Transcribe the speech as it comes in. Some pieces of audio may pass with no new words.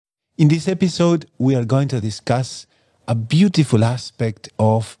In this episode, we are going to discuss a beautiful aspect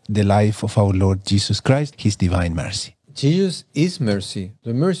of the life of our Lord Jesus Christ, His divine mercy. Jesus is mercy.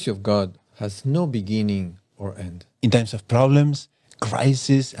 The mercy of God has no beginning or end. In times of problems,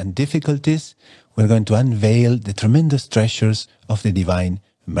 crises, and difficulties, we're going to unveil the tremendous treasures of the divine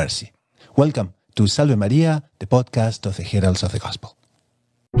mercy. Welcome to Salve Maria, the podcast of the Heralds of the Gospel.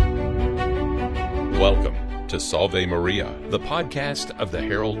 Welcome to Salve Maria, the podcast of the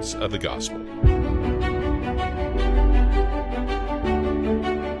Heralds of the Gospel.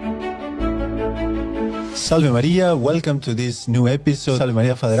 Salve Maria, welcome to this new episode. Salve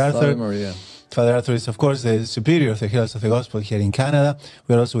Maria, Father Arthur. Salve Maria. Father Arthur is, of course, the superior of the Heralds of the Gospel here in Canada.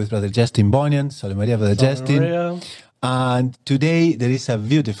 We are also with Brother Justin Bonian. Salve Maria, Brother Justin. Maria. And today there is a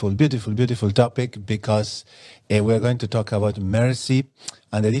beautiful topic because we are going to talk about mercy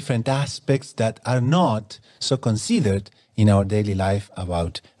and the different aspects that are not so considered in our daily life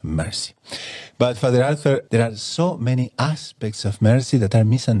about mercy. But Father Arthur, there are so many aspects of mercy that are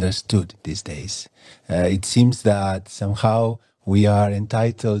misunderstood these days. It seems that somehow we are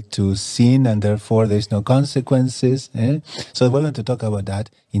entitled to sin and therefore there is no consequences. So we're going to talk about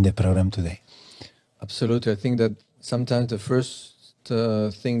that in the program today. Absolutely. I think that sometimes the first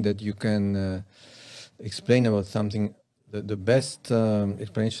thing that you can explain about something, the best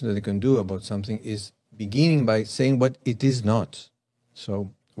explanation that you can do about something is beginning by saying what it is not.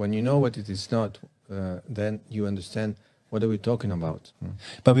 So when you know what it is not, then you understand what are we talking about.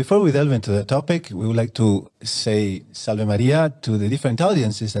 But before we delve into the topic, we would like to say Salve Maria to the different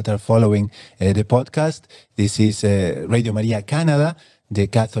audiences that are following the podcast. This is Radio Maria Canada, the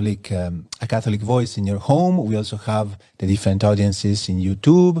Catholic, a Catholic voice in your home. We also have the different audiences in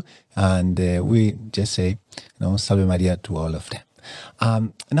YouTube, and we just say, Salve Maria to all of them.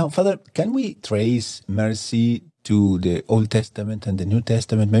 Now, Father, can we trace mercy to the Old Testament and the New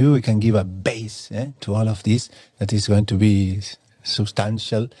Testament? Maybe we can give a base to all of this that is going to be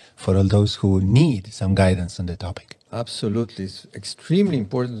substantial for all those who need some guidance on the topic. Absolutely. It's extremely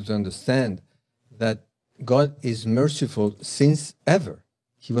important to understand that God is merciful since ever.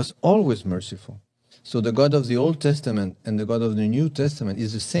 He was always merciful. So the God of the Old Testament and the God of the New Testament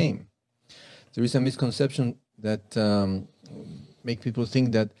is the same. There is a misconception that make people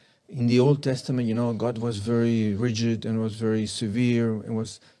think that in the Old Testament, God was very rigid and was very severe and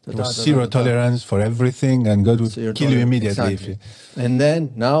was zero tolerance for everything, and God would kill you immediately. Exactly. And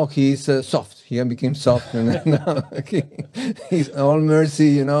then now he's soft. He became soft, and then now he's all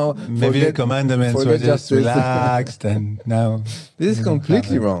mercy. Maybe the commandments were just relaxed, and now this is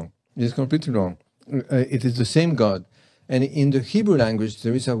completely wrong. It is completely wrong. It is the same God, and in the Hebrew language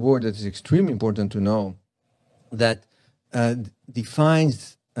there is a word that is extremely important to know that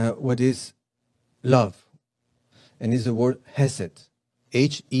defines what is love, and is the word hesed,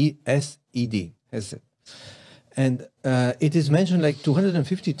 H-E-S-E-D, hesed, and it is mentioned like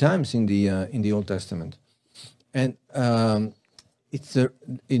 250 times in the Old Testament, and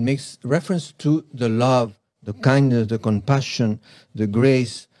it makes reference to the love, the kindness, the compassion, the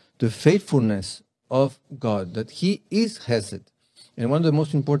grace, the faithfulness of God, that He is hesed. And one of the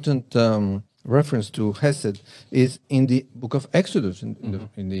most important reference to Hesed is in the book of Exodus, in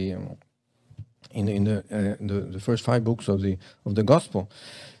the first 5 books of the Gospel.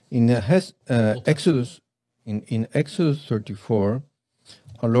 In Exodus, in Exodus 34,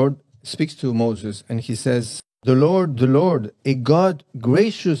 our Lord speaks to Moses and He says, the Lord, a God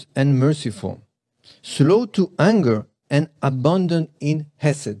gracious and merciful, slow to anger and abundant in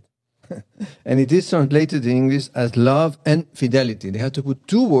Hesed." And it is translated in English as love and fidelity. They have to put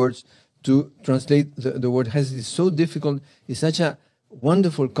 2 words to translate the word hesed. Is so difficult. It's such a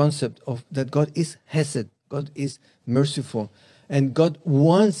wonderful concept of that God is hesed. God is merciful. And God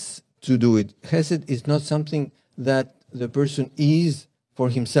wants to do it. Hesed is not something that the person is for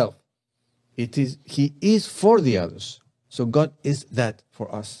himself. He is for the others. So God is that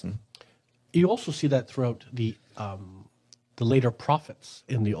for us. You also see that throughout the later prophets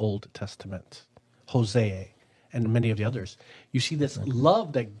in the Old Testament, Hosea and many of the others. You see this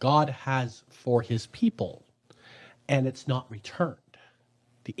love that God has for His people, and it's not returned.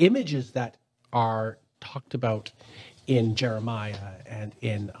 The images that are talked about in Jeremiah and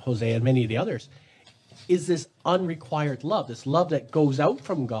in Hosea and many of the others is this unrequired love, this love that goes out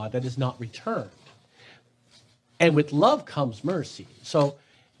from God that is not returned. And with love comes mercy. So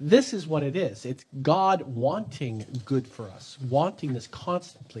this is what it is. It's God wanting good for us, wanting this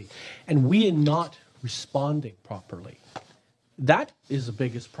constantly, and we are not responding properly. That is the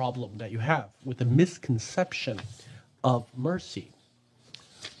biggest problem that you have with the misconception of mercy.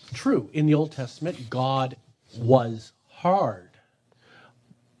 True, in the Old Testament, God was hard.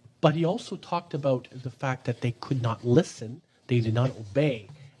 But he also talked about the fact that they could not listen, they did not obey,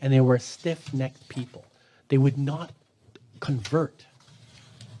 and they were a stiff-necked people. They would not convert.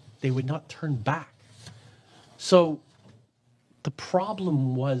 They would not turn back. So the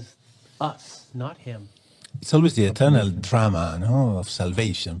problem was us, not him. It's always the eternal drama, no, of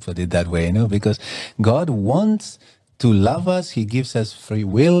salvation, put it that way, because God wants to love us. He gives us free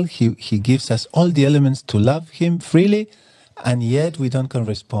will. He gives us all the elements to love him freely, and yet we don't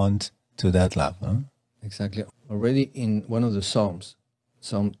correspond to that love. No? Exactly. Already in one of the Psalms,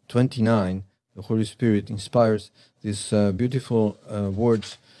 Psalm 29, the Holy Spirit inspires these beautiful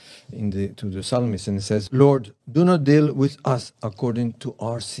words to the psalmist, and it says, "Lord, do not deal with us according to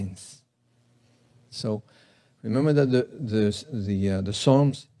our sins." So remember that the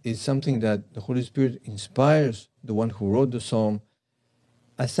Psalms is something that the Holy Spirit inspires the one who wrote the Psalm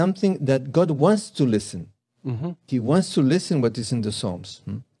as something that God wants to listen. Mm-hmm. He wants to listen what is in the Psalms.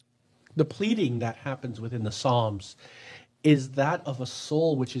 The pleading that happens within the Psalms is that of a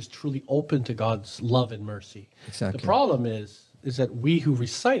soul which is truly open to God's love and mercy. Exactly. The problem is that we who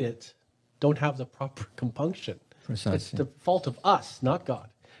recite it don't have the proper compunction. Precisely. It's the fault of us, not God.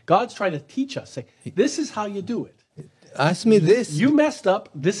 God's trying to teach us, say, this is how you do it. Ask me this. You messed up,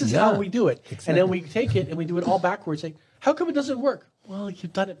 this is how we do it. Exactly. And then we take it and we do it all backwards, saying, how come it doesn't work? Well,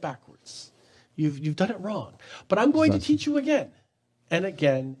 you've done it backwards. You've done it wrong. But I'm going to teach you again and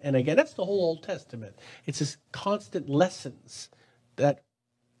again and again. That's the whole Old Testament. It's this constant lessons that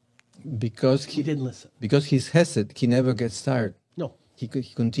because he didn't listen. Because he's Hesed, he never gets tired. No. He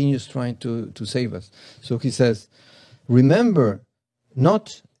continues trying to save us. So he says, remember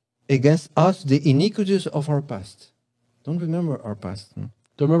not against us the iniquities of our past. Don't remember our past. Don't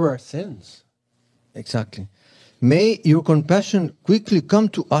remember our sins. Exactly. May your compassion quickly come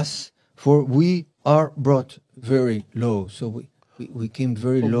to us, for we are brought very low. So we came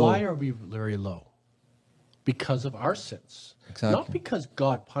very low. Why are we very low? Because of our sins. Exactly. Not because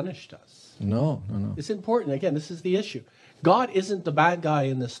God punished us. No. It's important. Again, this is the issue. God isn't the bad guy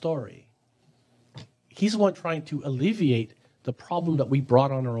in this story. He's the one trying to alleviate the problem that we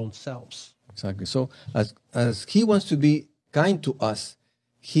brought on our own selves. Exactly. So as he wants to be kind to us,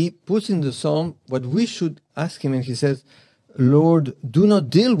 he puts in the psalm what we should ask him, and he says, Lord, do not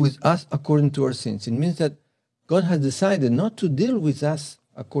deal with us according to our sins. It means that God has decided not to deal with us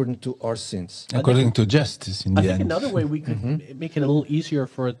according to our sins. According to justice, in the I think end. another way we could make it a little easier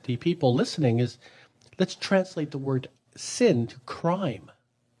for the people listening is, let's translate the word sin to crime.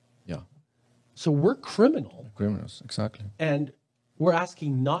 Yeah. So we're Criminals, exactly. and we're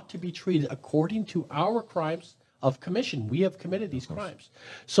asking not to be treated according to our crimes of commission. We have committed these crimes.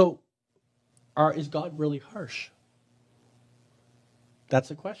 So is God really harsh? That's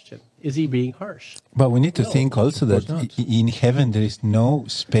the question. Is he being harsh? But we need to think also that in heaven there is no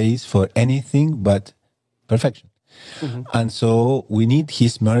space for anything but perfection. And so we need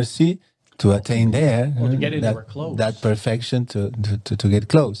his mercy to attain there, Or to get into our clothes. that perfection to get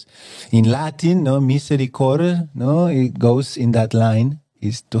close. In Latin, misericordia, it goes in that line,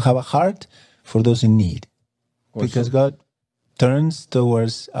 is to have a heart for those in need. Because God turns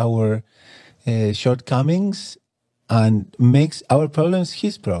towards our shortcomings and makes our problems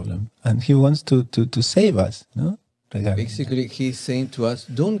his problem. And he wants to save us. No? Basically, he's saying to us,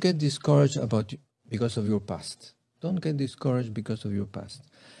 don't get discouraged because of your past. Don't get discouraged because of your past.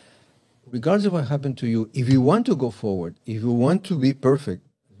 Regardless of what happened to you, if you want to go forward, if you want to be perfect,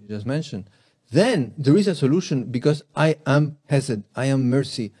 as you just mentioned, then there is a solution, because I am Hesed, I am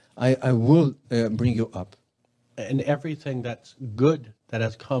mercy, I will bring you up. And everything that's good that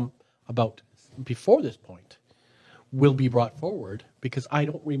has come about before this point will be brought forward, because I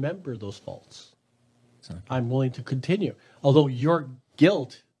don't remember those faults. Exactly. I'm willing to continue. Although your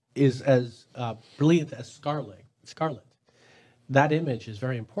guilt is as brilliant as scarlet. That image is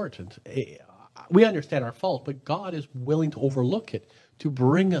very important. We understand our fault, but God is willing to overlook it to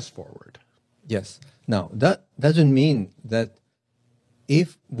bring us forward. Yes. Now, that doesn't mean that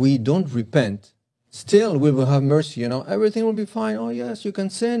if we don't repent, still we will have mercy. Everything will be fine. Oh, yes, you can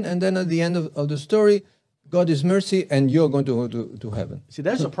sin. And then at the end of the story, God is mercy and you're going to go to heaven. See,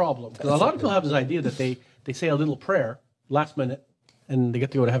 there's a problem. A lot of people have this idea that they say a little prayer last minute and they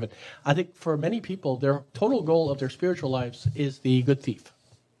get to go to heaven. I think for many people, their total goal of their spiritual lives is the good thief,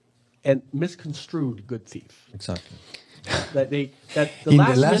 and misconstrued good thief. Exactly. That the In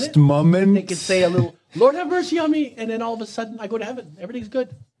the last moment, they can say a little, Lord have mercy on me, and then all of a sudden I go to heaven. Everything's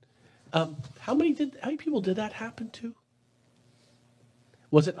good. How many people did that happen to?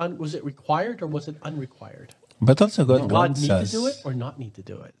 Was it required or was it unrequired? But also God Did God wants need us. to do it or not need to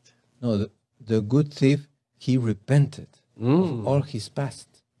do it? No, the good thief, he repented of all his past.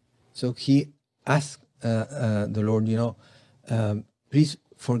 So he asked the Lord, please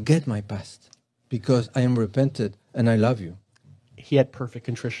forget my past, because I am repented and I love you. He had perfect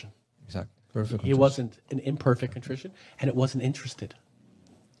contrition. Exactly. Perfect. He wasn't an imperfect contrition, and it wasn't interested.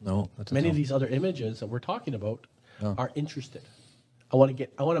 No, not at Many all. of these other images that we're talking about No. are interested. I want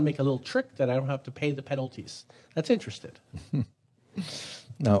to make a little trick that I don't have to pay the penalties. That's interested.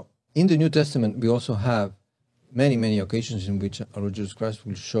 Now, in the New Testament, we also have many, many occasions in which our Lord Jesus Christ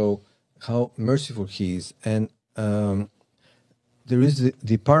will show how merciful He is. And there is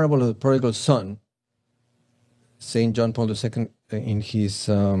the parable of the prodigal son. St. John Paul II, in his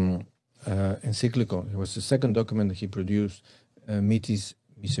encyclical, it was the second document that he produced, Mitis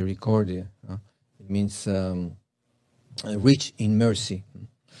Misericordia. It means rich in mercy.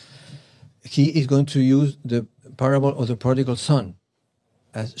 He is going to use the parable of the prodigal son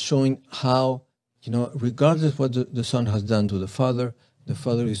as showing how, regardless of what the son has done to the father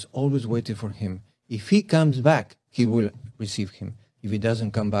is always waiting for him. If he comes back, he will receive him. If he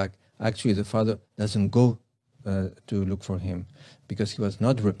doesn't come back, actually the father doesn't go to look for him, because he was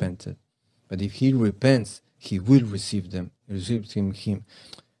not repented. But if he repents, he will receive them. Receive him.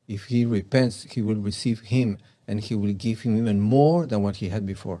 If he repents, he will receive him, and he will give him even more than what he had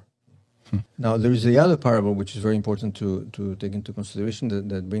before. Now, there is the other parable, which is very important to take into consideration,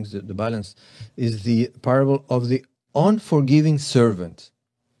 that brings the balance, is the parable of the unforgiving servant.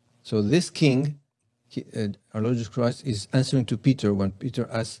 So this king, our Lord Jesus Christ, is answering to Peter when Peter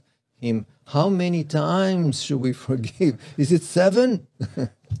asks him, how many times should we forgive? Is it 7?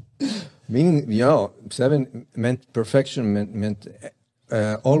 Meaning, 7 meant perfection, meant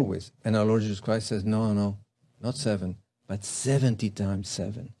always. And our Lord Jesus Christ says, no, not 7, but 70 times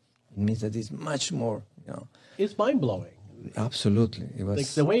 7. It means that it's much more. It's mind-blowing. Absolutely. It was Like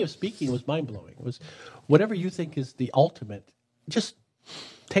the way of speaking was mind-blowing. It was whatever you think is the ultimate, just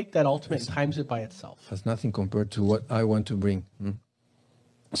take that ultimate and times it by itself. has nothing compared to what I want to bring.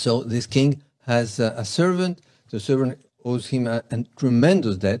 So this king has a servant. The servant owes him a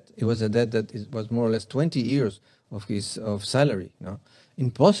tremendous debt. It was a debt that was more or less 20 years of his salary.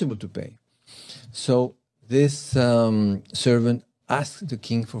 Impossible to pay. So this servant asked the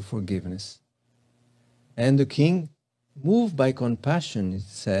king for forgiveness. And the king, moved by compassion, it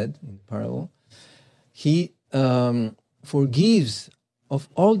said in the parable, he forgives of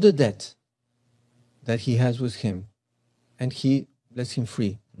all the debt that he has with him, and he lets him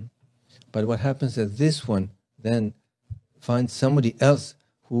free. But what happens is this one then finds somebody else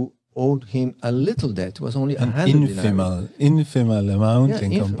who owed him a little debt. It was only 100 dinars. Infamous amount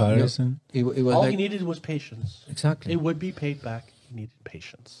in comparison. It was All like, he needed was patience. exactly. It would be paid back. He needed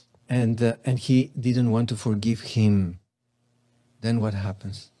patience. And he didn't want to forgive him. Then what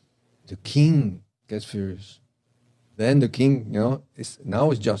happens? The king gets furious. Then the king, now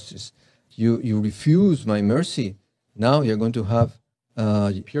it's justice. You refuse my mercy. Now you're going to have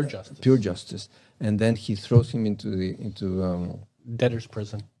Pure justice. Pure justice. And then he throws him into Debtor's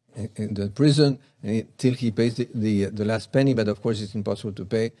prison. in the prison till he pays the last penny. But of course, it's impossible to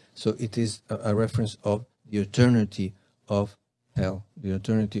pay. So it is a reference of the eternity of hell, the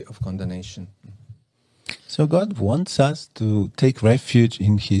eternity of condemnation. So God wants us to take refuge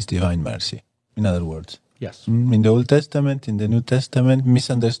in His divine mercy. In other words, Yes. in the Old Testament, in the New Testament,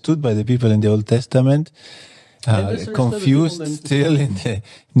 misunderstood by the people in the Old Testament, misunderstood confused the people still in the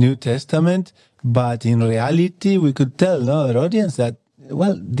New Testament. But in reality, we could tell our audience that,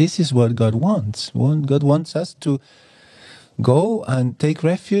 well, this is what God wants. God wants us to go and take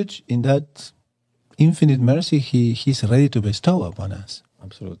refuge in that infinite mercy He's ready to bestow upon us.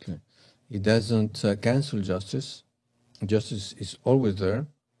 Absolutely. He doesn't cancel justice. Justice is always there.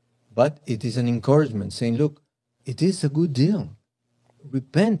 But it is an encouragement saying, look, it is a good deal.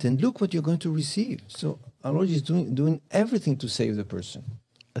 Repent and look what you're going to receive. So our Lord is doing everything to save the person.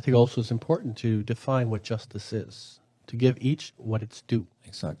 I think also it's important to define what justice is, to give each what it's due.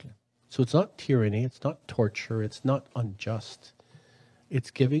 Exactly. So it's not tyranny, it's not torture, it's not unjust. It's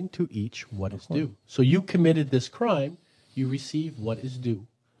giving to each what is due. So you committed this crime, you receive what is due.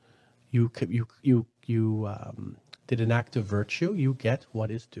 You did an act of virtue, you get what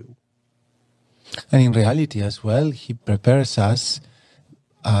is due. And in reality as well, He prepares us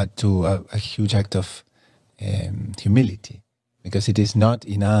to a huge act of humility, because it is not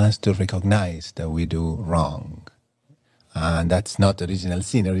in us to recognize that we do wrong. And that's not original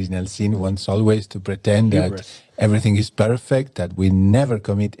sin. Original sin wants always to pretend Hubris. that everything is perfect, that we never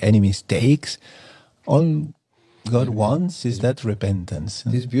commit any mistakes. All God wants is that repentance.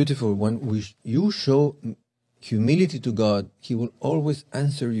 It is beautiful. When you show humility to God, He will always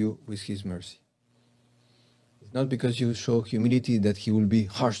answer you with His mercy. not because you show humility that he will be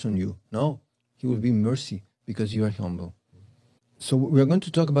harsh on you. No, he will be mercy because you are humble. So we are going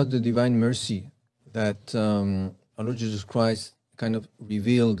to talk about the divine mercy that our Lord Jesus Christ kind of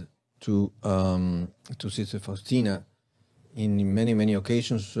revealed to Sister Faustina in many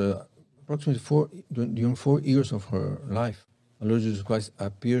occasions, approximately during 4 years of her life. Our Lord Jesus Christ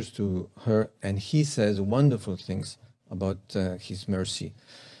appears to her and he says wonderful things about his mercy.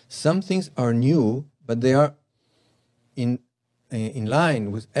 Some things are new, but they are in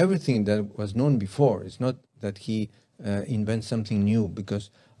line with everything that was known before. It's not that he invents something new, because,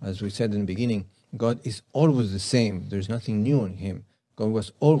 as we said in the beginning, God is always the same. There's nothing new in him. God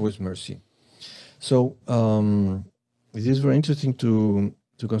was always mercy. So it is very interesting to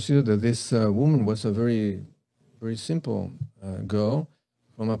consider that this woman was a very simple girl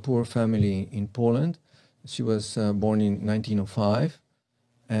from a poor family in Poland. She was born in 1905,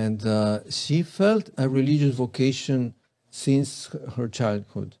 and she felt a religious vocation since her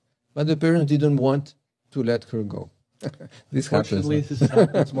childhood, but the parents didn't want to let her go. This Fortunately, happens. this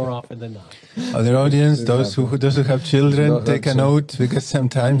happens more often than not. Other audience, those who have children, take a note, because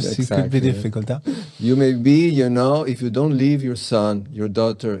sometimes it could be Exactly. difficult. Huh? You may be, if you don't leave your son, your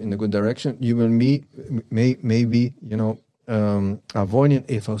daughter in a good direction, you will maybe, avoiding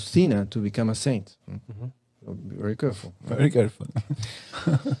a Faustina to become a saint. Mm-hmm. So be very careful. Very careful.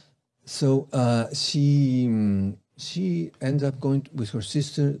 So she ends up going with her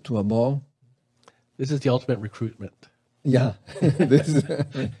sister to a ball. This is the ultimate recruitment. Yeah.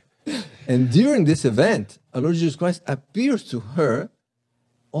 And during this event, our Lord Jesus Christ appears to her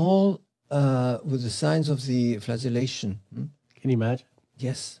all with the signs of the flagellation. Can you imagine?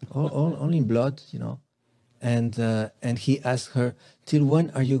 Yes, all in blood, And he asks her, "Till when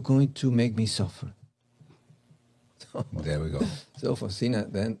are you going to make me suffer?" There we go. So Faustina,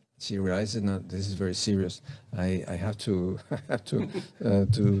 then she realizes, "No, this is very serious. I have to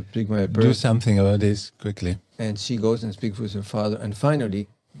to speak my Do prayer." something about this quickly. And she goes and speaks with her father, and finally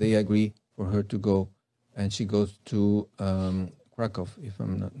they agree for her to go, and she goes to Krakow, if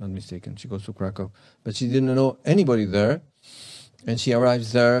I'm not mistaken. She goes to Krakow, but she didn't know anybody there, and she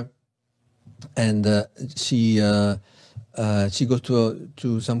arrives there, and she goes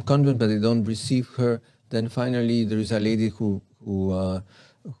to some convent, but they don't receive her. Then finally there is a lady who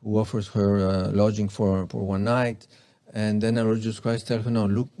offers her lodging for one night, and then our Lord Jesus Christ tells her, "No,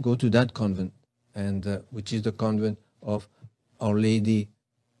 look, go to that convent," and which is the convent of Our Lady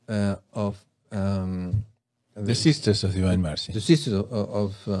of The Sisters of Divine Mercy. the Sisters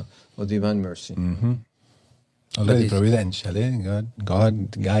of Divine Mercy. Mm-hmm. Already is- providentially, God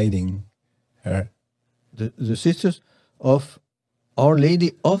guiding her. The Sisters of Our Lady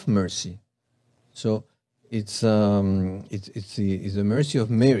of Mercy. So it's the mercy of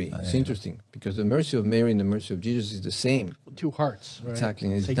Mary. It's interesting because the mercy of Mary and the mercy of Jesus is the same. Two hearts, right? Exactly,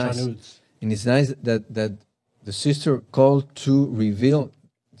 and it's Saint nice. John Udes. And it's nice that the sister called to reveal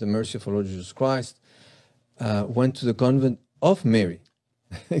the mercy of our Lord Jesus Christ went to the convent of Mary,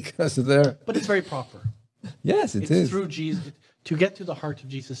 because there. But it's very proper. Yes, it It's is. through Jesus. To get to the heart of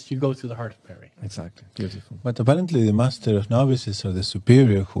Jesus, you go through the heart of Mary. Exactly, beautiful. But apparently, the master of novices or the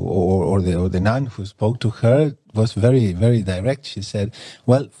superior or the nun who spoke to her was very, very direct. She said,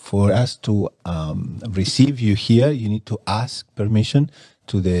 "Well, for us to receive you here, you need to ask permission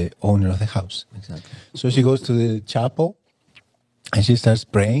to the owner of the house." Exactly. So she goes to the chapel and she starts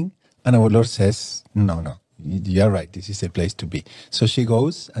praying, and our Lord says, "No, you are right. This is a place to be." So she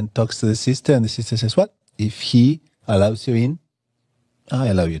goes and talks to the sister, and the sister says, "Well, if he allows you in, I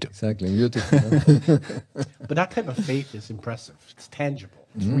allow you to." Exactly, beautiful. But that type of faith is impressive. It's tangible.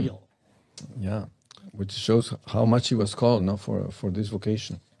 It's real. Yeah, which shows how much he was called now for this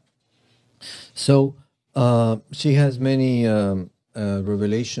vocation. So she has many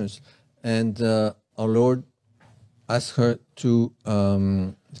revelations, and our Lord asked her to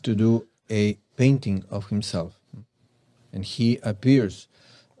do a painting of himself, and he appears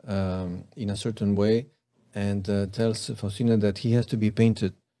in a certain way and tells Faustina that he has to be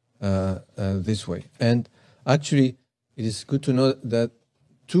painted this way. And actually, it is good to know that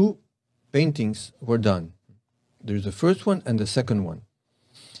 2 paintings were done. There's the first one and the second one.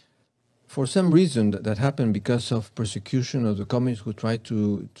 For some reason that happened because of persecution of the communists who tried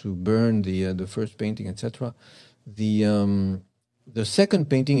to burn the first painting, etc. The second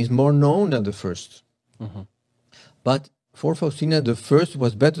painting is more known than the first. But for Faustina, the first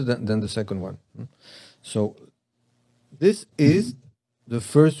was better than the second one. So this is the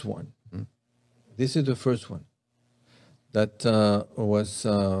first one. This is the first one that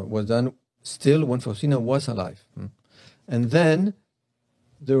was done still when Faustina was alive. And then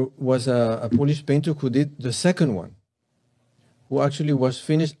there was a Polish painter who did the second one, who actually was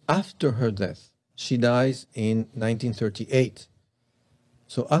finished after her death. She dies in 1938.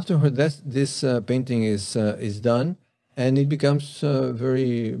 So after her death, this painting is done, and it becomes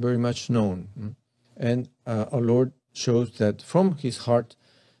very, very much known. And our Lord shows that from his heart,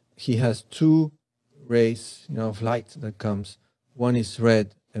 he has two rays, of light that comes. One is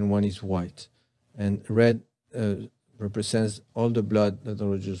red and one is white. And red represents all the blood that the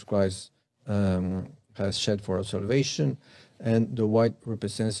Lord Jesus Christ has shed for our salvation, and the white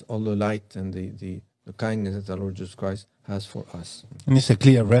represents all the light and the kindness that the Lord Jesus Christ has for us. And it's a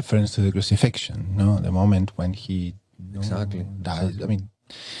clear reference to the crucifixion, no? The moment when he Exactly. died. Exactly. I mean,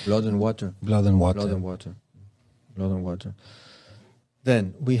 Blood and water. blood and water. Blood and water. Blood and water.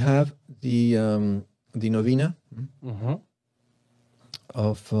 Then we have the novena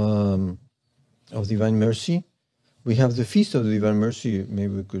of Divine Mercy. We have the Feast of the Divine Mercy.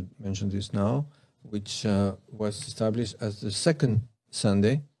 Maybe we could mention this now, which was established as the second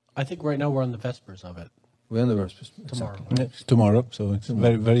Sunday. I think right now we're on the Vespers of it. We're on the Vespers. Tomorrow. Exactly. Yeah, it's tomorrow, so it's a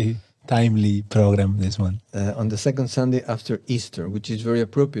very, very timely program, this one. On the second Sunday after Easter, which is very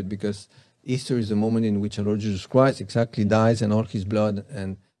appropriate because Easter is the moment in which our Lord Jesus Christ exactly dies, and all his blood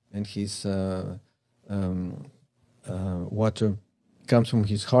and his water comes from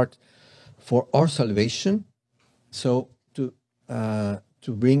his heart for our salvation. So to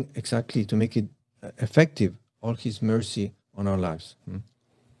bring exactly, to make it effective, all his mercy on our lives.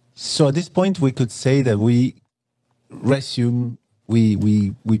 So at this point, we could say that we resume,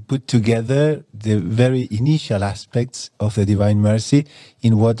 we put together the very initial aspects of the Divine Mercy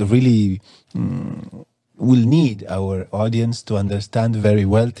in what really will need our audience to understand very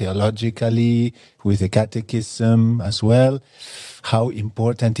well theologically, with the catechism as well, how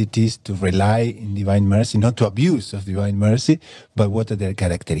important it is to rely in Divine Mercy, not to abuse of Divine Mercy, but what are their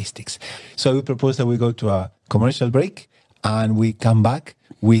characteristics. So we propose that we go to a commercial break and we come back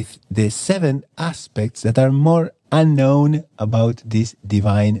with the 7 aspects that are more unknown about this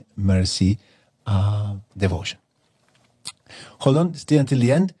Divine Mercy devotion. Hold on, stay until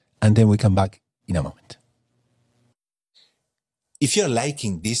the end, and then we come back in a moment. If you're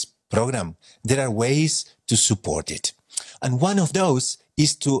liking this program, there are ways to support it. And one of those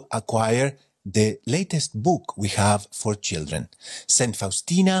is to acquire the latest book we have for children, Saint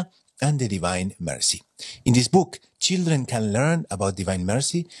Faustina and the Divine Mercy. In this book, children can learn about Divine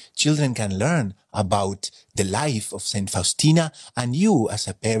Mercy, children can learn about the life of Saint Faustina, and you as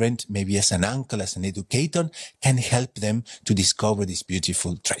a parent, maybe as an uncle, as an educator, can help them to discover this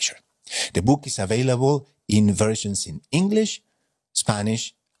beautiful treasure. The book is available in versions in English,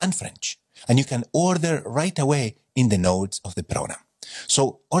 Spanish, and French, and you can order right away in the notes of the program.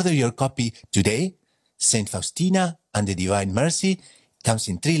 So order your copy today. Saint Faustina and the Divine Mercy comes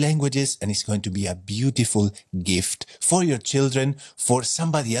in 3 languages, and it's going to be a beautiful gift for your children, for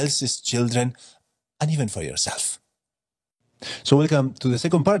somebody else's children, and even for yourself. So welcome to the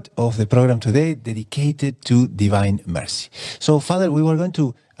second part of the program today, dedicated to Divine Mercy. So, Father, we were going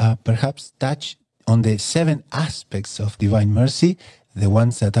to perhaps touch on the 7 aspects of Divine Mercy, the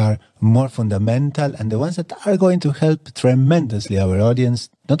ones that are more fundamental and the ones that are going to help tremendously our audience,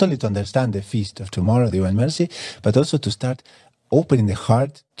 not only to understand the feast of tomorrow, Divine Mercy, but also to start opening the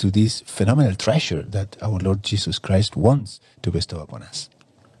heart to this phenomenal treasure that our Lord Jesus Christ wants to bestow upon us.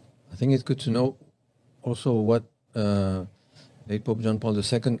 I think it's good to know also what late Pope John Paul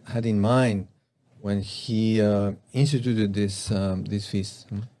II had in mind when he instituted this feast.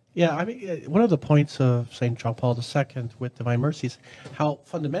 Yeah, I mean, one of the points of St. John Paul II with Divine Mercy is how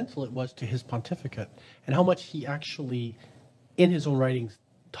fundamental it was to his pontificate, and how much he actually, in his own writings,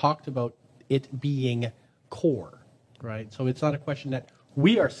 talked about it being core, right? So it's not a question that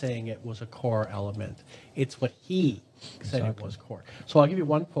we are saying it was a core element. It's what he said it was core. So I'll give you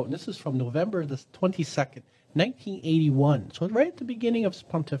one quote, and this is from November the 22nd, 1981. So right at the beginning of his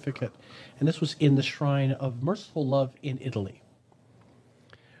pontificate, and this was in the Shrine of Merciful Love in Italy.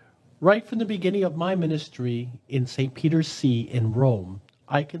 Right from the beginning of my ministry in St. Peter's See in Rome,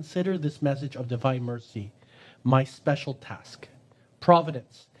 I consider this message of Divine Mercy my special task.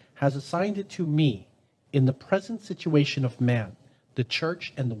 Providence has assigned it to me in the present situation of man, the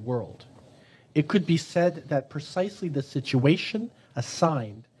Church, and the world. It could be said that precisely the situation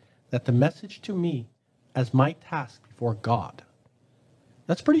assigned that the message to me as my task before God.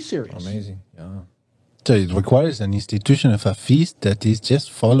 That's pretty serious. Amazing, yeah. So it requires an institution of a feast that is just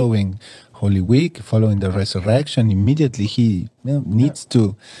following Holy Week, following the resurrection. Immediately he needs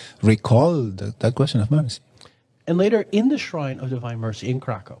to recall that question of mercy. And later in the Shrine of Divine Mercy in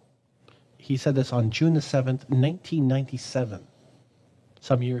Krakow, he said this on June the 7th, 1997.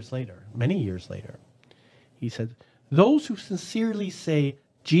 some years later, many years later. He said, "Those who sincerely say,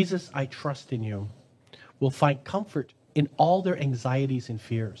 'Jesus, I trust in you,' will find comfort in all their anxieties and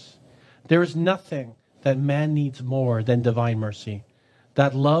fears. There is nothing that man needs more than divine mercy,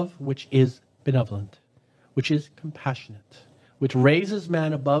 that love which is benevolent, which is compassionate, which raises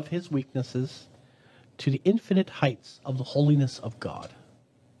man above his weaknesses to the infinite heights of the holiness of God."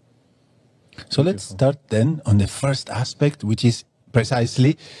 So let's start then on the first aspect, which is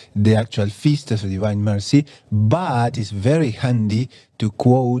precisely the actual feast of the Divine Mercy, but it's very handy to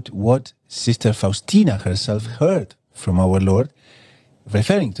quote what Sister Faustina herself heard from our Lord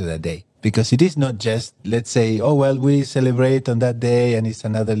referring to that day. Because it is not just, let's say, oh, well, we celebrate on that day and it's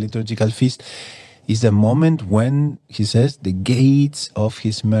another liturgical feast. It's the moment when, he says, the gates of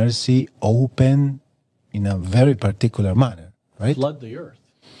his mercy open in a very particular manner, right? Flood the earth.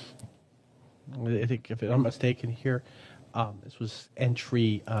 I think, if I'm not mistaken here, this was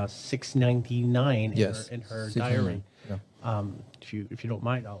entry 699 in her diary. Yeah. If you don't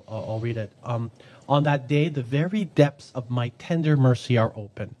mind, I'll read it. On that day, the very depths of my tender mercy are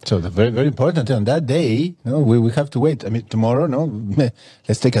open. So the very, very important on that day, no, we have to wait. I mean, tomorrow, no,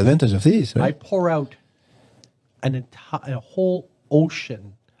 let's take advantage of this, right? I pour out a whole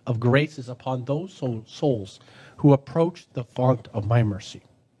ocean of graces upon those souls who approach the font of my mercy.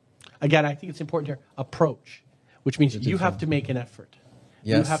 Again, I think it's important here, approach, which means you have to make an effort.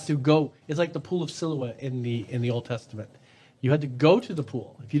 Yes. You have to go. It's like the pool of Siloam in the Old Testament. You had to go to the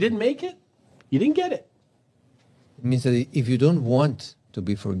pool. If you didn't make it, you didn't get it. It means that if you don't want to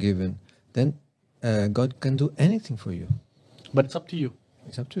be forgiven, then God can do anything for you. But it's up to you.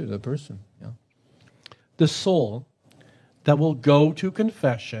 It's up to the person. Yeah. The soul that will go to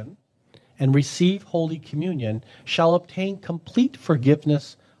confession and receive Holy Communion shall obtain complete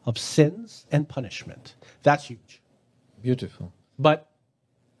forgiveness of sins and punishment. That's huge. Beautiful. But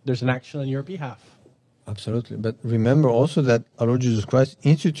there's an action on your behalf. Absolutely. But remember also that our Lord Jesus Christ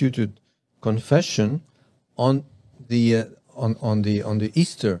instituted confession on the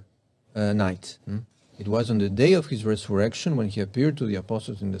Easter night. It was on the day of his resurrection, when he appeared to the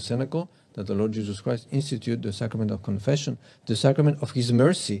apostles in the cenacle, that the Lord Jesus Christ instituted the sacrament of confession, the sacrament of his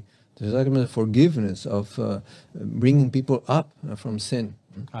mercy, the sacrament of forgiveness, of bringing people up from sin.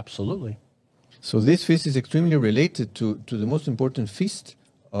 Absolutely. So this feast is extremely related to the most important feast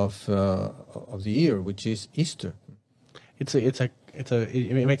of the year, which is Easter. You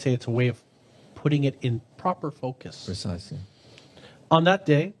might say it's a way of putting it in proper focus. Precisely. On that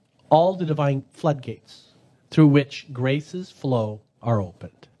day, all the divine floodgates through which graces flow are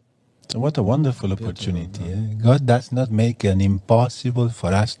opened. So what a wonderful opportunity. God does not make it impossible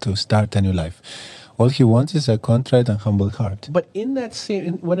for us to start a new life. All he wants is a contrite and humble heart. But in that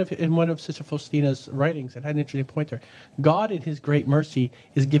same, in one of Sister Faustina's writings, it had an interesting point there. God, in his great mercy,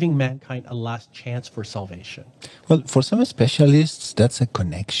 is giving mankind a last chance for salvation. Well, for some specialists, that's a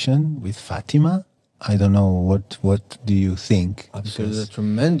connection with Fatima. I don't know, what do you think? Absolutely, there's a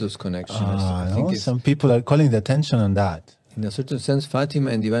tremendous connection. I think some people are calling the attention on that. In a certain sense,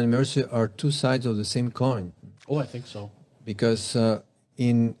 Fatima and Divine Mercy are two sides of the same coin. Oh, I think so. Because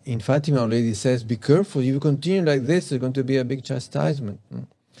in Fatima, Our Lady says, be careful, if you continue like this, there's going to be a big chastisement.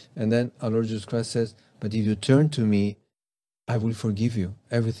 And then our Lord Jesus Christ says, but if you turn to me, I will forgive you.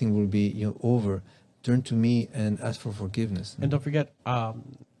 Everything will be over. Turn to me and ask for forgiveness. And don't forget,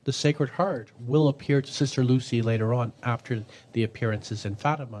 the Sacred Heart will appear to Sister Lucy later on after the appearances in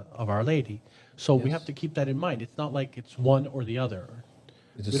Fatima of Our Lady. So we have to keep that in mind. It's not like it's one or the other.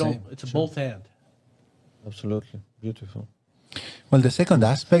 It's the same. It's a both and. Absolutely. Beautiful. Well, the second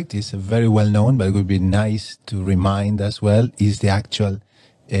aspect is very well known, but it would be nice to remind as well, is the actual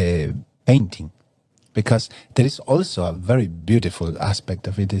painting. Because there is also a very beautiful aspect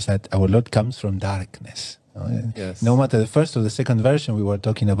of it, is that our Lord comes from darkness. Yes. No matter the first or the second version we were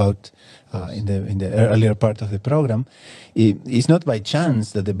talking about in the earlier part of the program, it's not by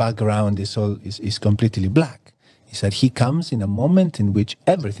chance that the background is completely black. It's that he comes in a moment in which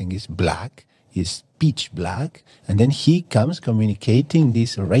everything is black, is pitch black, and then he comes communicating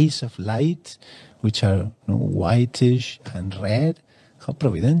these rays of light, which are whitish and red. How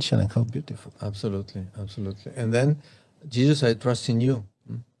providential and how beautiful. Absolutely, absolutely. And then, Jesus, I trust in you.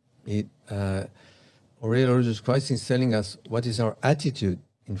 Already Lord Jesus Christ is telling us what is our attitude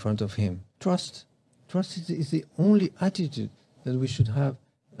in front of him. Trust. Trust is the only attitude that we should have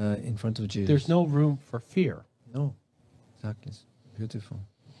in front of Jesus. There's no room for fear. No. Exactly. Beautiful.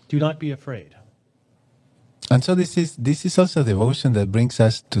 Do not be afraid. And so this is also a devotion that brings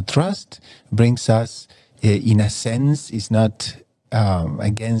us to trust, brings us, in a sense, is not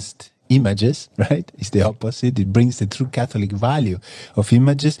against images, right? It's the opposite. It brings the true Catholic value of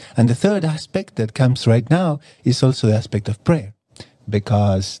images. And the third aspect that comes right now is also the aspect of prayer,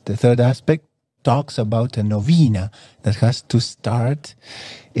 because the third aspect talks about a novena that has to start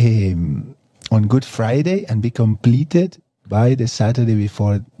on Good Friday and be completed by the Saturday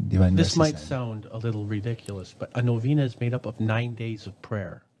before Divine Mercy This might Sunday. sound a little ridiculous, but a novena is made up of 9 days of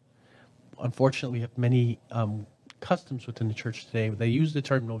prayer. Unfortunately, we have many customs within the church today. They use the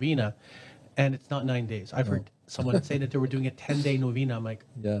term novena, and it's not 9 days. I've heard someone say that they were doing a 10-day novena. I'm like,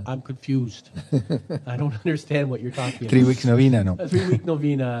 I'm confused. I don't understand what you're talking about. 3 week novena, no? A 3-week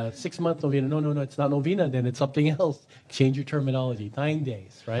novena, 6-month novena. No, it's not novena then. It's something else. Change your terminology. 9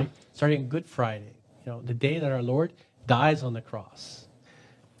 days, right? Starting on Good Friday, the day that our Lord dies on the cross.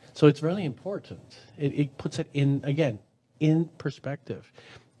 So it's really important. It puts it in perspective.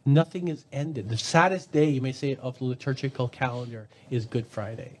 Nothing is ended. The saddest day, you may say, of the liturgical calendar is Good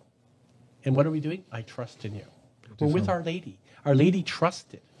Friday. And what are we doing? I trust in you. We're with Our Lady. Our Lady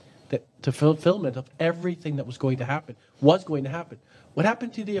trusted that the fulfillment of everything that was going to happen. What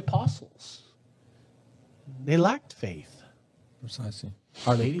happened to the apostles? They lacked faith. Precisely.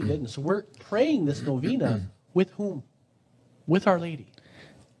 Our Lady didn't. So we're praying this novena with whom? With Our Lady.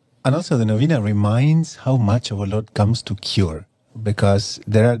 And also the novena reminds how much our Lord comes to cure, because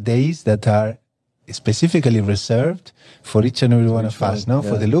there are days that are specifically reserved for each and every one of us, no?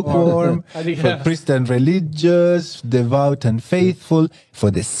 For the lukewarm, for priest and religious, devout and faithful, for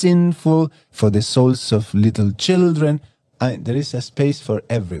the sinful, for the souls of little children. There is a space for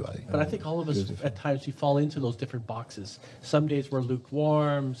everybody. But I think all of us, at times, we fall into those different boxes. Some days we're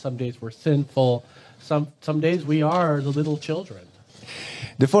lukewarm, some days we're sinful, some days we are the little children.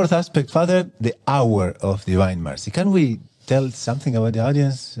 The fourth aspect, Father, the hour of divine mercy. Can we tell something about the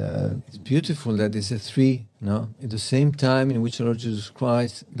audience? It's beautiful that it's a three, no? At the same time in which the Lord Jesus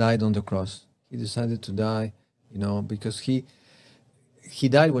Christ died on the cross. He decided to die, because he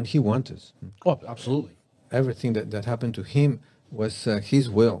died when he wanted. Oh, absolutely. Everything that happened to him was his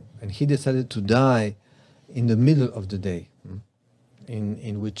will, and he decided to die in the middle of the day,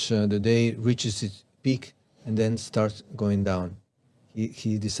 in which the day reaches its peak and then starts going down.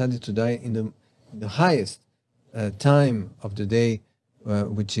 He decided to die in the highest time of the day,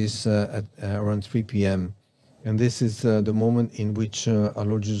 which is at around 3 p.m. And this is the moment in which our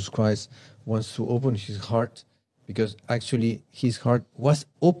Lord Jesus Christ wants to open his heart, because actually his heart was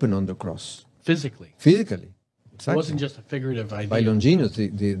open on the cross. Physically. Exactly. It wasn't just a figurative idea. By Longinus,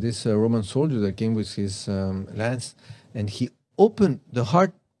 this Roman soldier that came with his lance, and he opened the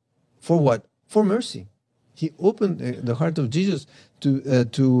heart for what? For mercy. He opened the heart of Jesus to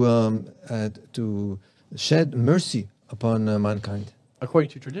shed mercy upon mankind.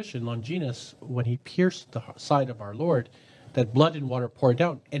 According to tradition, Longinus, when he pierced the side of our Lord, that blood and water poured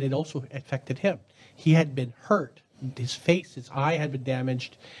down, and it also affected him. He had been hurt. His face, his eye had been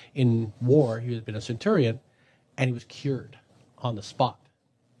damaged in war. He had been a centurion, and he was cured on the spot.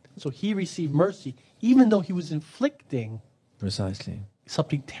 So he received mercy, even though he was inflicting Precisely.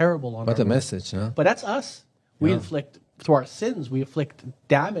 something terrible on What our a message, no? But that's us. We inflict, through our sins, we inflict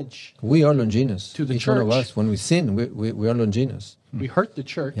damage. We are Longinus. To the Each one of church. us, when we sin, we are Longinus. We hurt the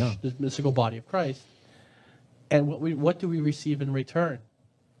church, the mystical body of Christ. And what do we receive in return?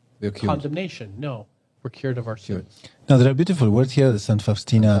 We are cured. Condemnation. No. We're cured of our sins. Now, there are beautiful words here that St.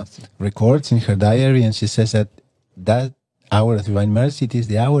 Faustina records in her diary, and she says that hour of divine mercy, it is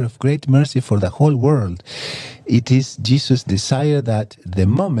the hour of great mercy for the whole world. It is Jesus' desire that the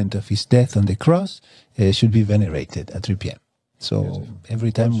moment of his death on the cross should be venerated at 3 p.m. So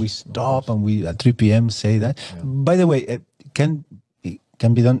every time we stop and we at 3 p.m. say that. By the way, it can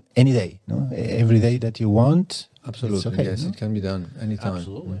be done any day, no? Every day that you want. Absolutely, it's okay, yes, no? it can be done anytime.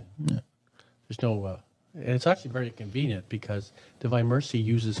 Absolutely. Yeah. There's no... and it's actually very convenient because Divine Mercy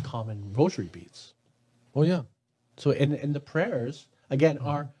uses common rosary beads. Oh, yeah. So in the prayers, again,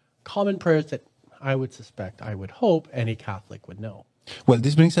 are common prayers that I would hope any Catholic would know. Well,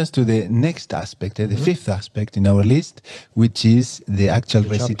 this brings us to the next aspect, the fifth aspect in our list, which is the actual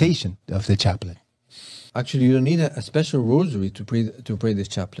recitation of the chaplet. Actually, you don't need a special rosary to pray this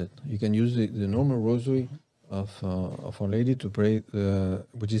chaplet. You can use the normal rosary of Our Lady to pray,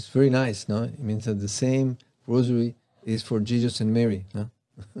 which is very nice. No, it means that the same rosary is for Jesus and Mary. No?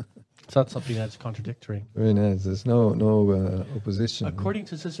 It's not something that's contradictory. Very nice. There's no opposition. According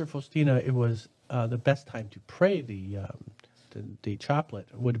to Sister Faustina, it was the best time to pray the chaplet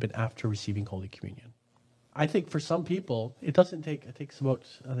would have been after receiving Holy Communion. I think for some people, it takes about,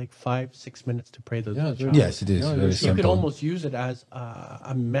 5-6 minutes to pray the chaplet. Yes, it is very You simple. could almost use it as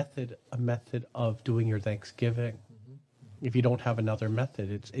a method of doing your Thanksgiving. if you don't have another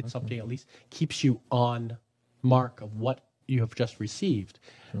method. It's something at least keeps you on mark of what you have just received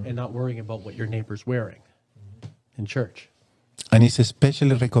and not worrying about what your neighbor's wearing in church. And it's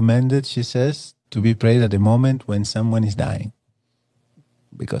especially recommended, she says, to be prayed at the moment when someone is dying.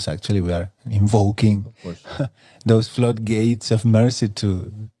 Because actually we are invoking those floodgates of mercy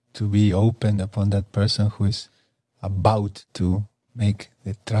to be opened upon that person who is about to make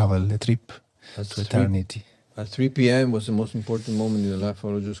the trip to eternity. At 3 p.m. was the most important moment in the life of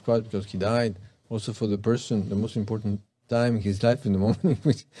our Lord Jesus Christ because he died. Also for the person, the most important time in his life in the moment in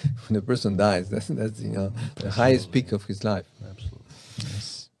which when the person dies. That's the highest peak of his life. Absolutely.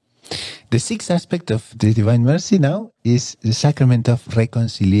 Yes. The sixth aspect of the Divine Mercy now is the sacrament of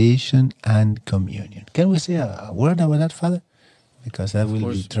reconciliation and communion. Can we say a word about that, Father? Because that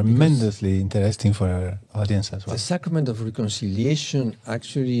will be tremendously interesting for our audience as well. The sacrament of reconciliation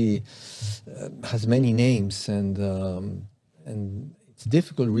actually has many names, and it's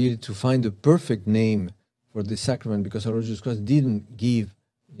difficult really to find the perfect name for this sacrament because our Lord Jesus Christ didn't give,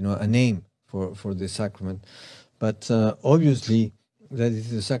 a name for this sacrament. But obviously, that it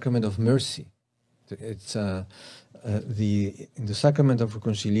is the sacrament of mercy. It's in the sacrament of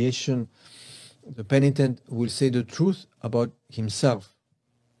reconciliation. The penitent will say the truth about himself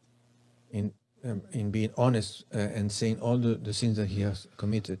in being honest and saying all the sins that he has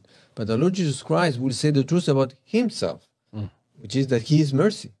committed. But the Lord Jesus Christ will say the truth about himself, which is that he is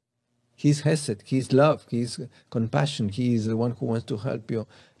mercy, he is hesed, he is love, he is compassion, he is the one who wants to help you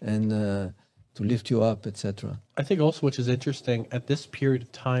and to lift you up, etc. I think also, which is interesting, at this period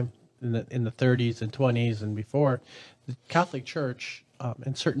of time in the 30s and 20s and before, the Catholic Church,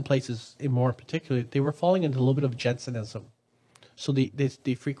 in certain places, in more particular, they were falling into a little bit of Jansenism. So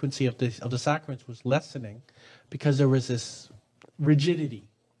the frequency of the sacraments was lessening because there was this rigidity,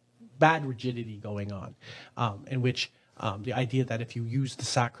 bad rigidity going on, in which the idea that if you use the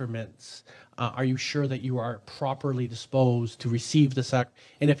sacraments, are you sure that you are properly disposed to receive the sacrament?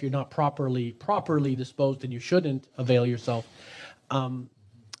 And if you're not properly disposed, then you shouldn't avail yourself.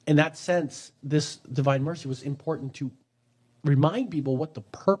 In that sense, this Divine Mercy was important to remind people what the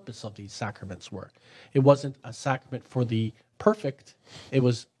purpose of these sacraments were. It wasn't a sacrament for the perfect. It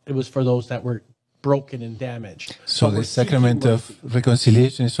was for those that were broken and damaged. So the sacrament of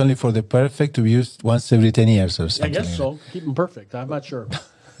reconciliation is only for the perfect to be used once every 10 years or something. I guess so. Keep them perfect. I'm not sure.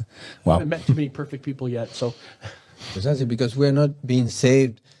 Wow. I haven't met too many perfect people yet. So Precisely because we're not being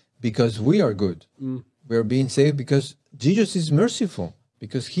saved because we are good. We're being saved because Jesus is merciful,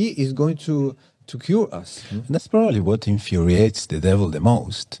 because he is going to cure us. And that's probably what infuriates the devil the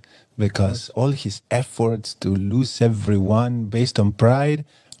most, because all his efforts to lose everyone based on pride,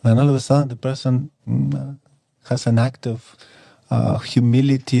 and all of a sudden the person has an act of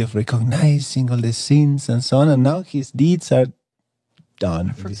humility, of recognizing all the sins and so on, and now his deeds are done.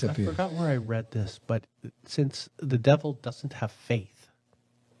 I forgot where I read this, but since the devil doesn't have faith,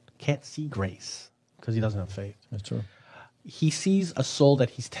 can't see grace because he doesn't have faith. That's true. He sees a soul that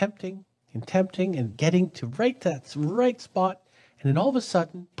he's tempting and getting to that right spot, and then all of a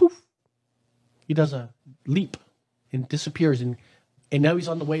sudden, poof, he does a leap and disappears, and now he's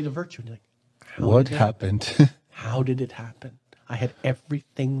on the way to virtue. And you're like, What happened? How did it happen? I had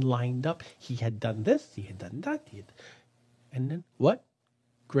everything lined up. He had done this, he had done that, and then what?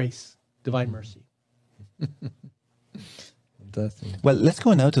 Grace, divine mercy. Well, let's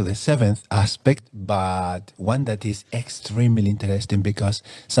go now to the seventh aspect, but one that is extremely interesting, because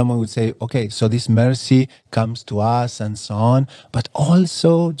someone would say, okay, so this mercy comes to us and so on, but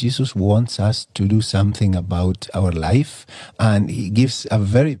also Jesus wants us to do something about our life, and he gives a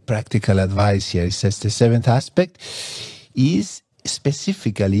very practical advice here. He says the seventh aspect is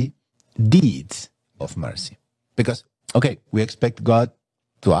specifically deeds of mercy. Because, okay, we expect God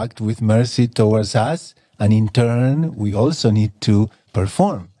to act with mercy towards us, and in turn, we also need to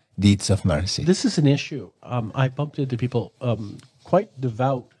perform deeds of mercy. This is an issue. I bumped into people quite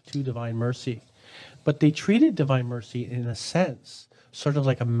devout to divine mercy, but they treated divine mercy in a sense sort of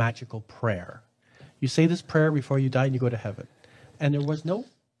like a magical prayer. You say this prayer before you die and you go to heaven. And there was no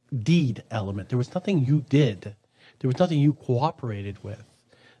deed element. There was nothing you did. There was nothing you cooperated with.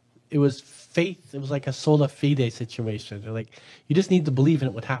 It was faith. It was like a sola fide situation. They're like, you just need to believe and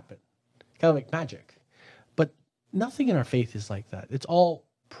it would happen. Kind of like magic. But nothing in our faith is like that. It's all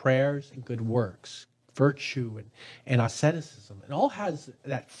prayers and good works, virtue and asceticism. It all has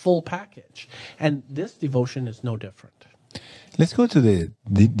that full package. And this devotion is no different. Let's go to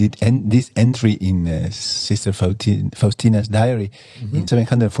this entry in Sister Faustina's diary in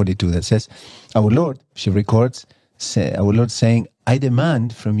 742 that says, our Lord, she records, our Lord saying, I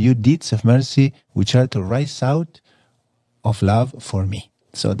demand from you deeds of mercy which are to rise out of love for me.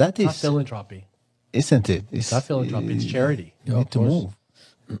 So that Not is, philanthropy. isn't it? It's not philanthropy. It's charity. You need to move.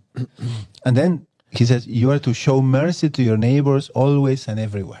 And then he says, you are to show mercy to your neighbors always and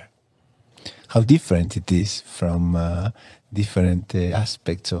everywhere. How different it is from different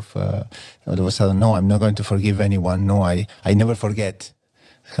aspects of, all of a sudden, no, I'm not going to forgive anyone. No, I never forget.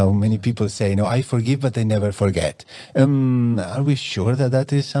 How many people say, no, I forgive, but I never forget. Are we sure that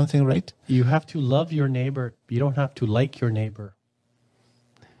that is something right? You have to love your neighbor. You don't have to like your neighbor.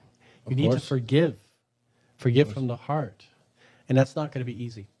 You need to forgive. Forgive from the heart. And that's not going to be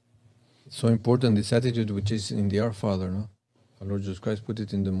easy. It's so important, this attitude which is in the Our Father, no? Our Lord Jesus Christ put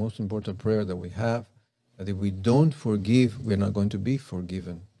it in the most important prayer that we have, that if we don't forgive, we're not going to be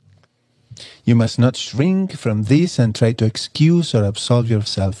forgiven. You must not shrink from this and try to excuse or absolve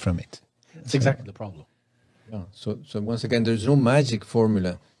yourself from it. That's exactly the problem. Yeah. So once again, there's no magic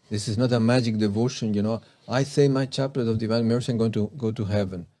formula. This is not a magic devotion, you know. I say my chaplet of divine mercy, I'm going to go to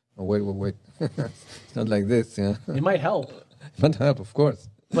heaven. Oh, wait. It's not like this, yeah. It might help. It might help, of course.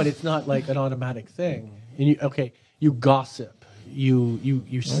 But it's not like an automatic thing. And you gossip,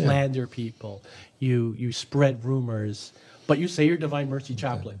 you slander people, you spread rumors, but you say your Divine Mercy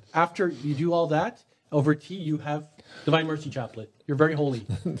Chaplet. After you do all that, over tea you have Divine Mercy Chaplet. You're very holy.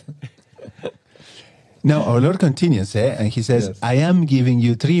 Now, our Lord continues, and he says, Yes. I am giving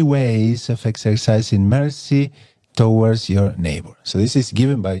you 3 ways of exercising mercy towards your neighbor. So this is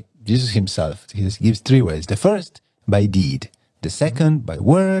given by Jesus himself. He gives 3 ways. The first, by deed. The second, by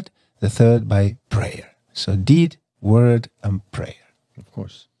word. The third, by prayer. So deed, word, and prayer. Of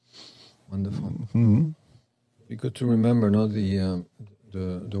course. Wonderful. Be good to remember, no,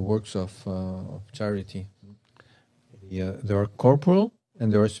 the works of charity. There are corporal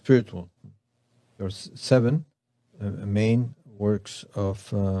and there are spiritual. There are 7 main works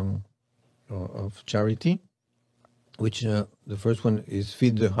of charity, which the first one is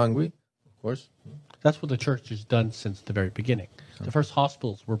feed the hungry, of course. That's what the church has done since the very beginning. The first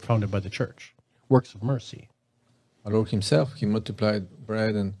hospitals were founded by the church. Works of mercy. Our Lord himself, he multiplied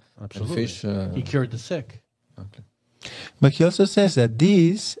bread and fish. He cured the sick. Exactly. But he also says that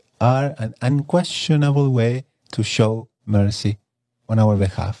these are an unquestionable way to show mercy on our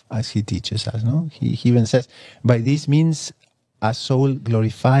behalf, as he teaches us. No, he even says, by this means a soul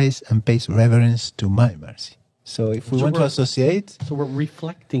glorifies and pays reverence to my mercy. So if we want to associate, So we're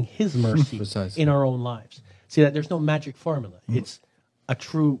reflecting his mercy Precisely. in our own lives. See that there's no magic formula. It's a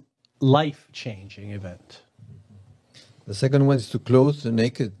true life-changing event. The second one is to clothe the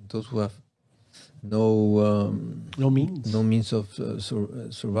naked, those who have no means of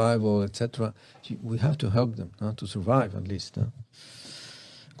survival, etc. We have to help them to survive, at least.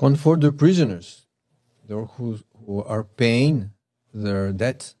 Comfort the prisoners, those who are paying their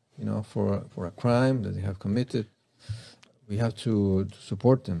debt, for a crime that they have committed. We have to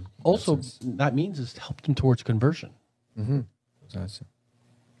support them. Also, that means is to help them towards conversion.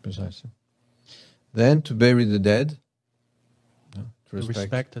 Precisely. Then to bury the dead. To The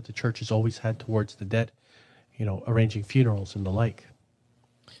respect that the church has always had towards the dead, arranging funerals and the like.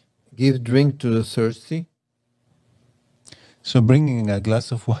 Give drink to the thirsty. so bringing a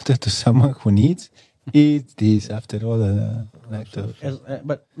glass of water to someone who needs, it is, after all, an act of...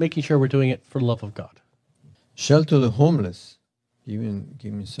 But making sure we're doing it for the love of God. Shelter the homeless.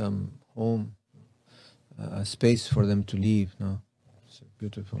 Giving some home, a space for them to live. No, it's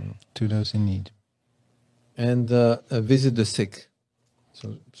beautiful. to those in need. And visit the sick.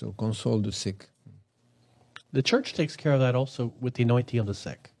 So console the sick. The church takes care of that also with the anointing of the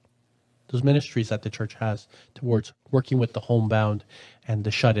sick. Those ministries that the church has towards working with the homebound and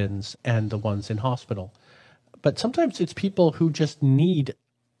the shut-ins and the ones in hospital. But sometimes it's people who just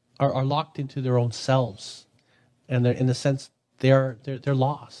are locked into their own selves. And they're, in a sense, they're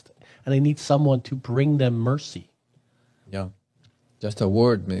lost. And they need someone to bring them mercy. Yeah. Just a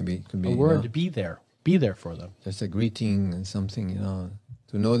word, maybe. Could be, A word to be there. Be there for them. just a greeting and something,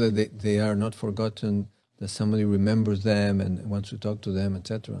 to know that they are not forgotten, that somebody remembers them and wants to talk to them,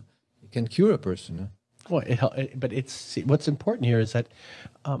 etc. It can cure a person. Well, but what's important here is that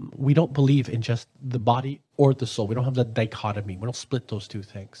we don't believe in just the body or the soul. We don't have that dichotomy. We don't split those two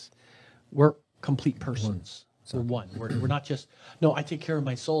things. We're complete persons. We're one. We're not just, no, I take care of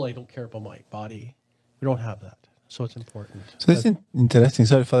my soul. I don't care about my body. We don't have that. So it's important. So it's interesting,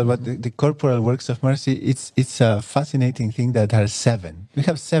 sorry, Father, but the corporal works of mercy, it's a fascinating thing that there are 7. We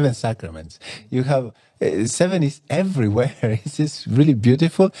have 7 sacraments. You have 7 is everywhere. It's just really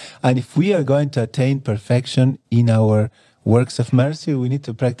beautiful. And if we are going to attain perfection in our works of mercy, we need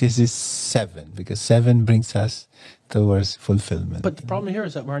to practice this 7, because 7 brings us towards fulfillment. But the problem here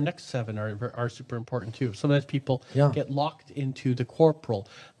is that our next 7 are super important too. Sometimes people Yeah. get locked into the corporal.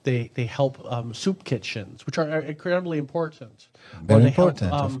 They help soup kitchens, which are incredibly important. Very they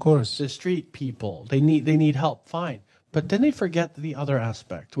important, of course. The street people, they need help. Fine, but then they forget the other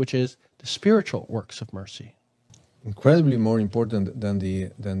aspect, which is the spiritual works of mercy. Incredibly more important than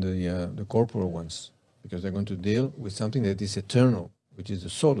the corporal ones, because they're going to deal with something that is eternal, which is the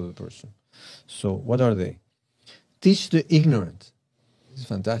soul of the person. So what are they? Teach the ignorant. This is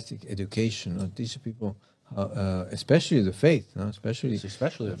fantastic education. Teach people, especially the faith, especially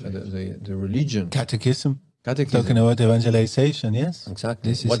the faith. the religion. Catechism. Catechism. Talking about evangelization, yes.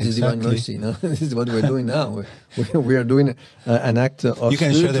 Exactly. This is What is divine mercy? No? This is what we're doing now. We are doing an act of You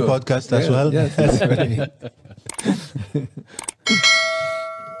can share the spiritual- podcast as well. Yes. That's very-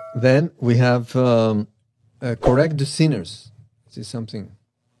 Then we have correct the sinners. This is something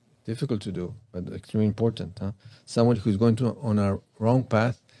difficult to do, but extremely important. Someone who's going on a wrong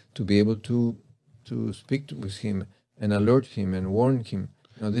path, to be able to speak with him and alert him and warn him.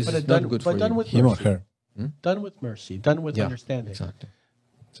 This is not good for you. With him or mercy. her. Done with mercy. Done with understanding. Exactly.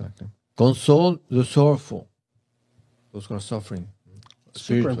 Console the sorrowful. Those who are suffering.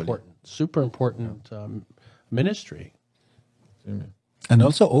 Super important ministry. And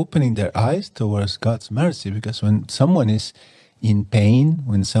also opening their eyes towards God's mercy, because when someone is in pain,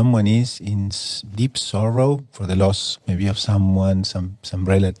 when someone is in deep sorrow for the loss maybe of someone, some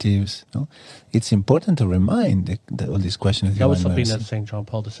relatives, it's important to remind all these questions of That was divine something mercy. that St. John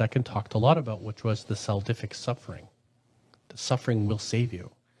Paul II talked a lot about, which was the salvific suffering. The suffering will save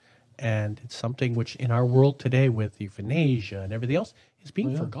you. And it's something which in our world today with euthanasia and everything else is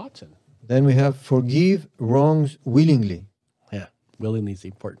being forgotten. Then we have forgive wrongs willingly. Yeah, willingly is the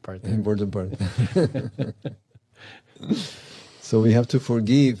important part there. Important part. So we have to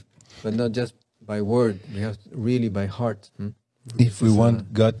forgive, but not just by word. We have really by heart. If we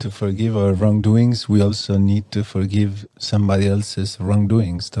want God to forgive our wrongdoings, we also need to forgive somebody else's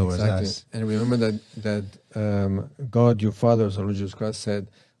wrongdoings towards us. And remember that God, your Father, as Lord Jesus Christ said,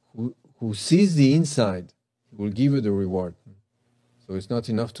 who sees the inside will give you the reward. So it's not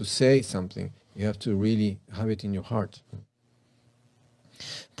enough to say something. You have to really have it in your heart.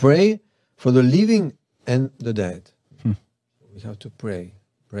 Pray for the living and the dead. We have to pray.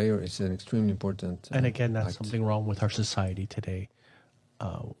 Prayer is an extremely important And again, that's act. something wrong with our society today.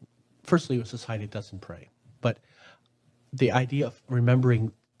 Firstly, a society doesn't pray. But the idea of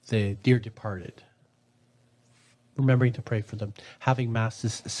remembering the dear departed, remembering to pray for them, having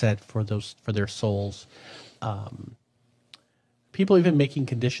masses said for their souls, people even making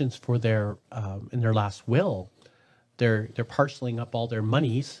conditions for their in their last will. They're parceling up all their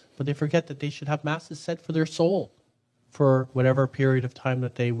monies, but they forget that they should have masses said for their soul, for whatever period of time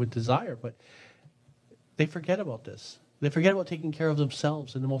that they would desire. But they forget about this. They forget about taking care of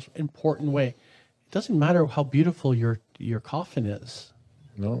themselves in the most important way. It doesn't matter how beautiful your coffin is.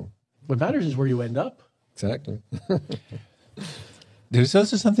 No, What matters is where you end up. exactly. There's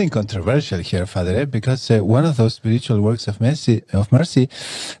also something controversial here, Father, because one of those spiritual works of mercy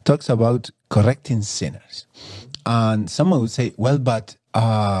talks about correcting sinners. And someone would say, well, but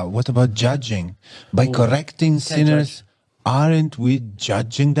what about judging? By correcting sinners, aren't we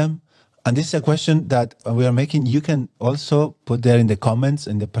judging them? And this is a question that we are making. You can also put there in the comments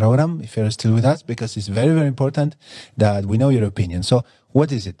in the program if you're still with us, because it's very, very important that we know your opinion. So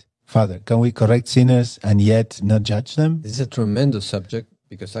what is it, Father? Can we correct sinners and yet not judge them? This is a tremendous subject,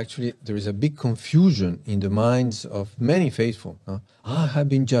 because actually there is a big confusion in the minds of many faithful. I have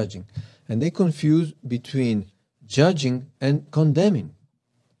been judging. And they confuse between judging and condemning.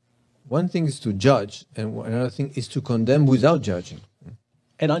 One thing is to judge, and another thing is to condemn without judging.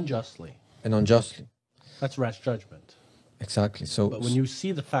 And unjustly. And unjustly. That's rash judgment. Exactly. So, But when you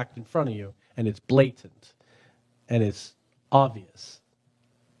see the fact in front of you, and it's blatant, and it's obvious,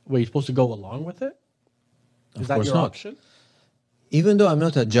 were you supposed to go along with it? Is that course your not. option? even though I'm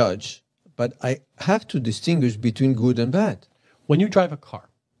not a judge, but I have to distinguish between good and bad. When you drive a car,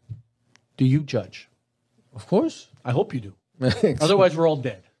 do you judge? Of course. I hope you do. Otherwise, we're all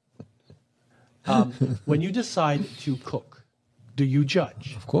dead. When you decide to cook, do you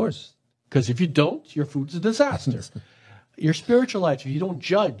judge? Of course. Because if you don't, your food's a disaster. Your spiritual life, if you don't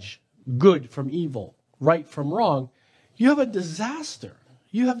judge good from evil, right from wrong, you have a disaster.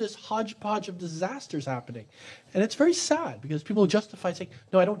 You have this hodgepodge of disasters happening. And it's very sad because people justify saying,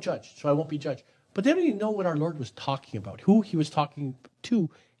 no, I don't judge, so I won't be judged. But they don't even know what our Lord was talking about, who he was talking to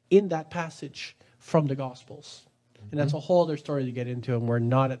in that passage from the Gospels. And that's a whole other story to get into, and we're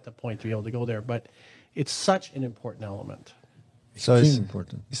not at the point to be able to go there. But it's such an important element. So Extremely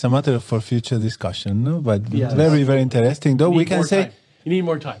important. it's a matter for future discussion, no? But Yes. very, very interesting. Though You we need can more say, time. You need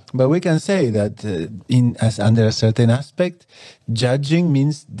more time. but we can say that as under a certain aspect, judging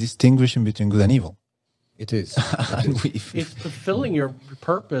means distinguishing between good and evil. It is. And It's fulfilling your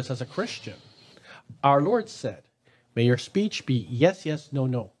purpose as a Christian. Our Lord said, may your speech be yes, yes, no,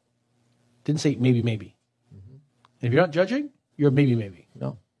 no. Didn't say maybe, maybe. And if you're not judging, you're maybe, maybe.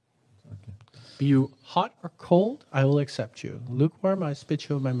 No. Be you hot or cold, I will accept you. Lukewarm, I spit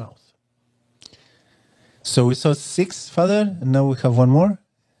you in my mouth. So we saw 6, Father, and now we have one more.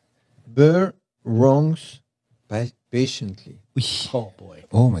 Bear wrongs patiently. Oh boy.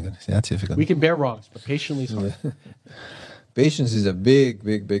 Oh my goodness, that's difficult. We can bear wrongs, but patiently is hard. Patience is a big,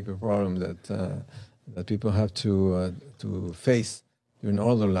 big, big problem that that people have to face during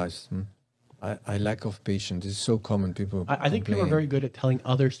all their lives. I lack of patience. It's so common. People. I think people are complain. very good at telling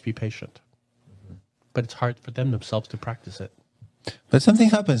others to be patient. But it's hard for them themselves to practice it. But something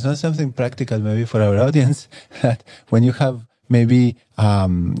happens, not something practical maybe for our audience, that when you have maybe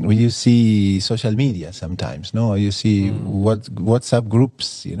when you see social media sometimes, no, you see WhatsApp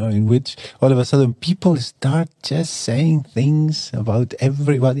groups, in which all of a sudden people start just saying things about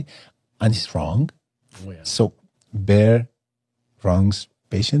everybody, and it's wrong. Oh, yeah. So bear wrongs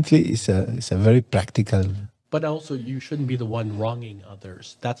patiently is a very practical. But also, you shouldn't be the one wronging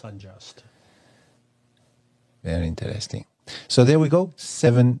others. That's unjust. Very interesting. So there we go.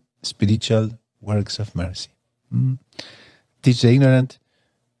 7 spiritual works of mercy. Teach the ignorant,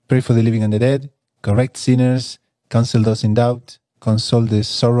 pray for the living and the dead, correct sinners, counsel those in doubt, console the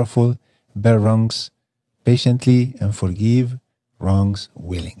sorrowful, bear wrongs patiently, and forgive wrongs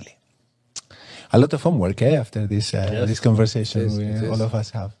willingly. A lot of homework after this this conversation It is. all of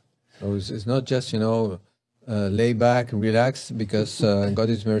us have. So it's not just lay back, relax, because God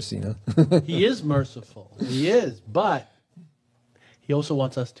is mercy. No? He is merciful. He is. But he also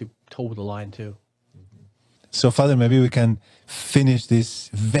wants us to toe the line too. So, Father, maybe we can finish this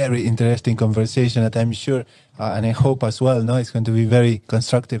very interesting conversation that I'm sure, and I hope as well, no, it's going to be very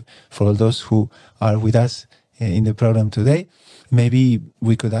constructive for all those who are with us in the program today. Maybe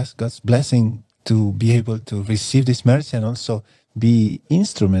we could ask God's blessing to be able to receive this mercy and also be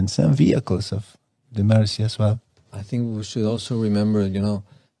instruments and vehicles of the mercy as well. I think we should also remember,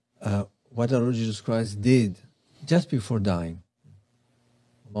 what our Lord Jesus Christ did just before dying.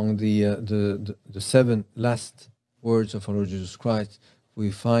 Among the 7 last words of our Lord Jesus Christ,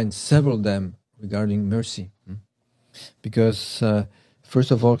 we find several of them regarding mercy. Because, first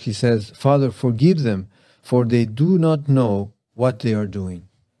of all, he says, Father, forgive them, for they do not know what they are doing.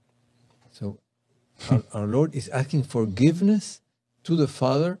 So our Lord is asking forgiveness to the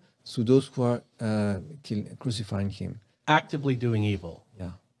Father, to those who are crucifying him. Actively doing evil,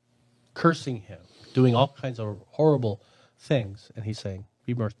 Yeah. cursing him, doing all kinds of horrible things. And he's saying,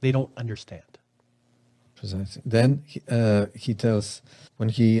 be merciful. They don't understand. Precisely. Then he tells, when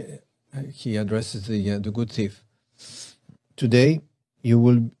he addresses the good thief, today you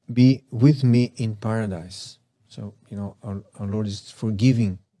will be with me in paradise. So, our Lord is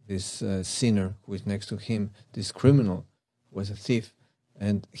forgiving this sinner who is next to him, this criminal who was a thief,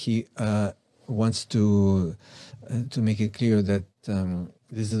 and he wants to make it clear that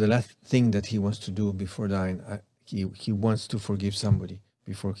this is the last thing that he wants to do before dying. He wants to forgive somebody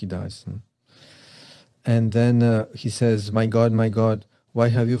before he dies. And then he says, my God, why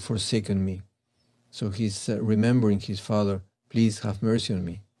have you forsaken me? So he's remembering his father, please have mercy on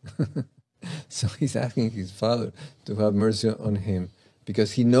me. So he's asking his father to have mercy on him,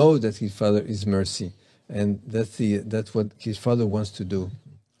 because he knows that his father is mercy, and that's what his father wants to do.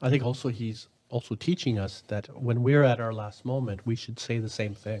 I think also he's also teaching us that when we're at our last moment, we should say the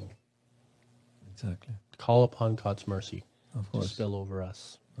same thing. Exactly. Call upon God's mercy Of to course. spill over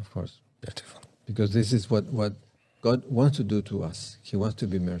us. Of course. Beautiful. Because this is what God wants to do to us. He wants to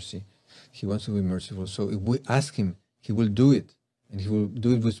be mercy. He wants to be merciful. So if we ask him, he will do it. And he will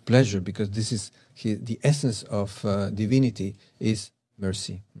do it with pleasure, because this is the essence of divinity is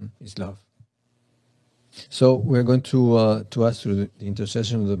mercy, is love. So we're going to ask through the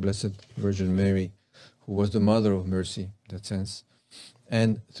intercession of the Blessed Virgin Mary, who was the mother of mercy, in that sense,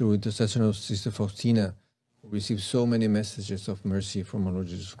 and through intercession of Sister Faustina, who received so many messages of mercy from our Lord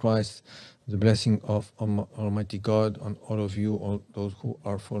Jesus Christ, the blessing of Almighty God on all of you, all those who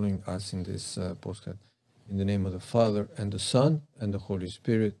are following us in this postcard. In the name of the Father, and the Son, and the Holy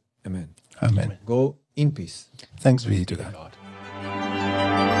Spirit. Amen. Amen. Go in peace. Thanks be to God. God.